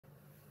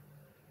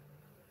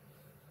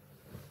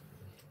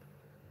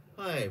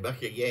Hi,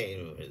 back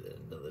again with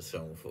another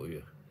song for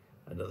you.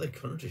 Another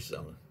country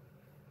song.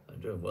 I'm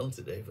doing well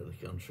today for the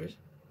country.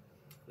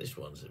 This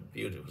one's a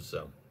beautiful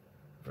song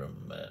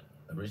from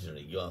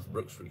originally Garth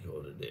Brookes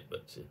recorded it,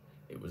 but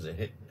it was a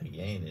hit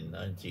again in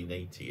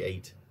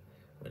 1988.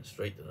 Went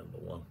straight to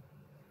 #1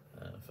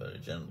 for a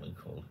gentleman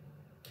called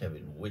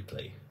Kevin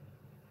Whitley,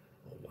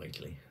 or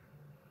Whiteley.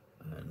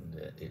 And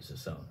it's a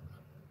song,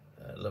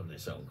 a lovely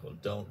song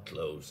called Don't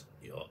Close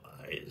Your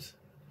Eyes.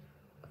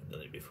 I've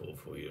done it before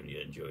for you and you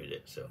enjoyed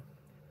it, so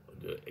we'll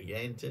do it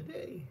again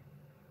today.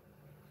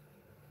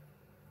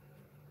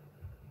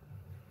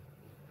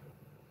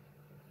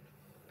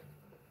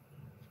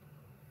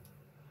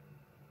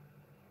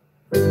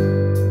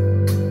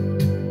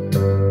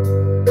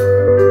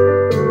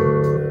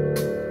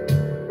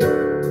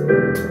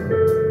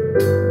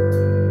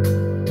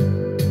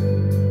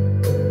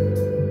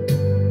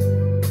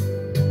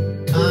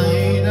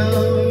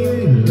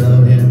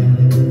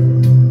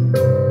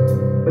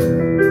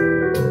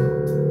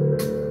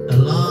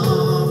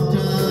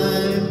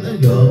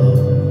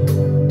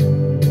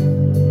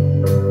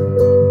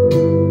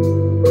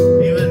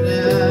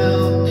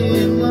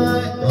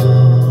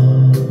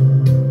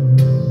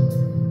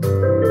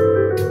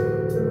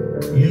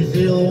 You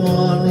still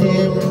want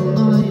him, I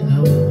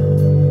know.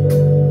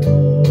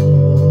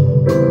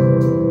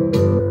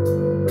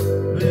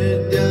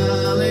 But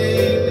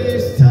darling,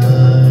 this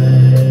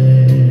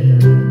time,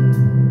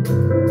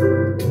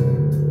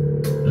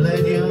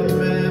 let your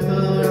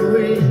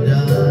memories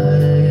die.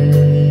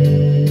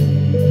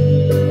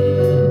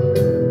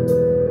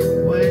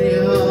 When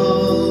you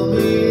hold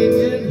me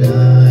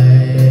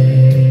tonight,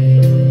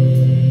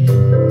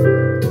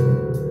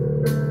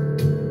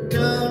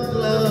 don't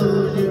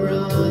close your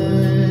eyes.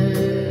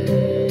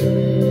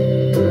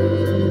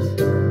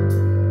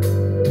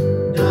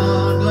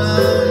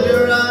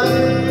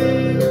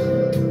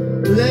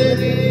 Let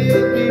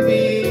it be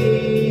me.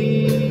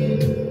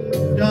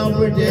 Don't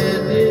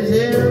pretend it's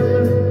him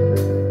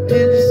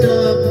in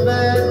some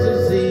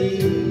fantasy.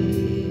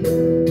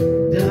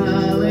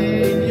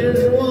 Darling,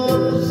 just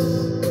once,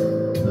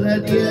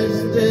 let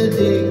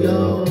yesterday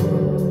go.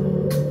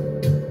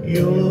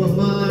 You'll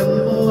find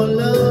more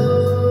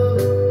love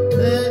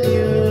than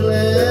you'll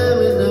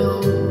ever know.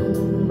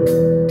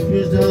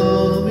 Just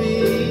hold me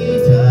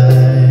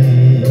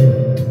tight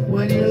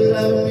when you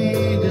love me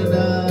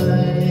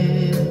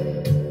tonight.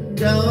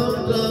 Don't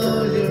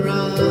close your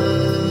eyes.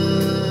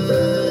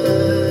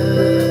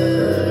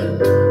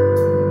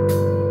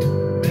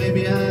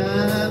 Maybe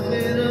I've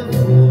been a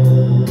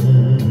fool,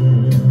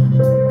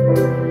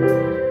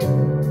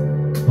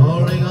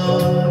 holding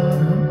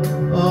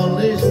on all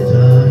this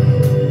time.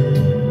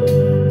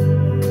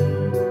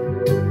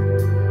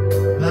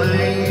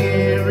 Lying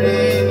here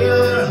in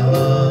your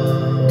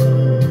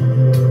arms,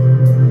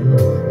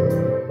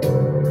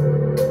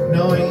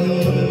 knowing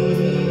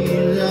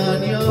he's on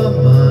your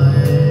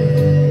mind.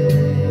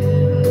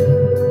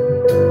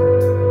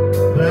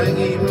 But I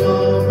keep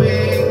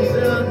hoping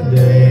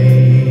someday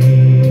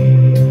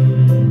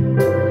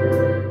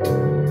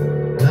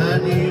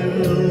that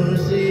you'll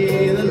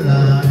see the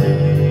light.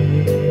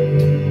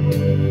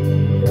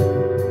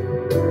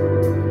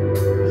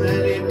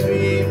 Let it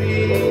be me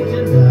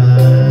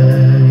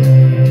tonight.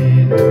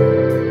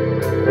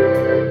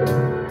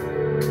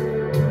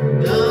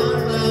 Don't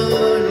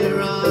close your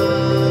eyes.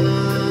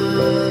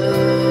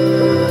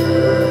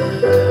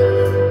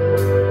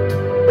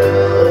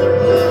 Don't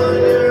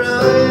close your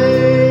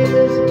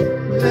eyes.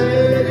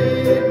 Let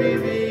it be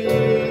me.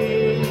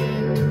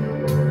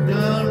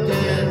 Don't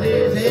tell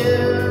his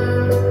hair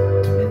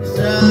in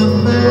some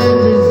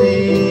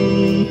fantasy.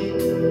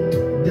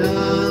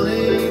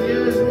 Darling,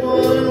 just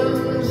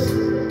once,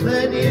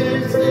 let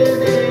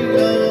yesterday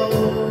go.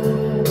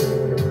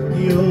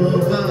 You'll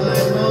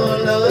find more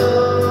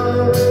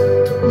love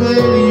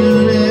than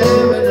you'll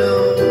ever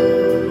know.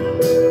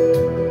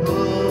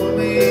 Hold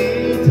me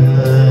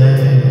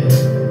tight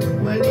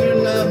when you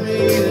love me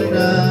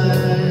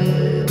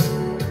tonight.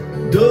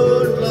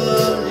 Don't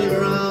close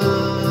your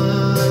eyes.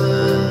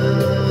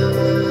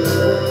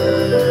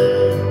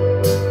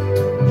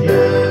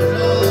 Just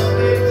hold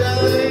me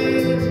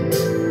tight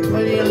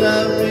when you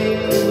love me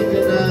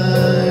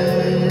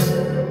tonight.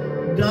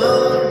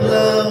 Don't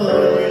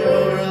close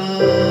your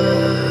eyes.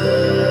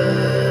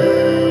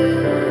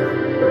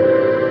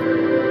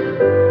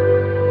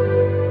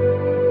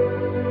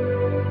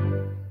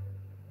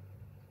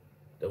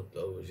 Don't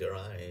close your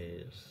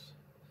eyes.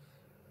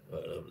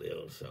 What a lovely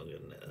old song,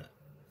 isn't it?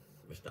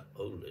 It's not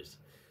old, it's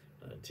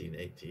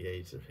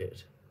 1988 of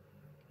hit.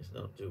 It's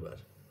not too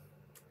bad.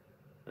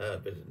 A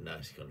bit of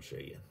nice country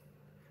again.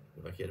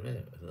 Be back in a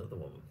minute with another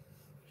one.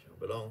 Shall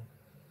be long.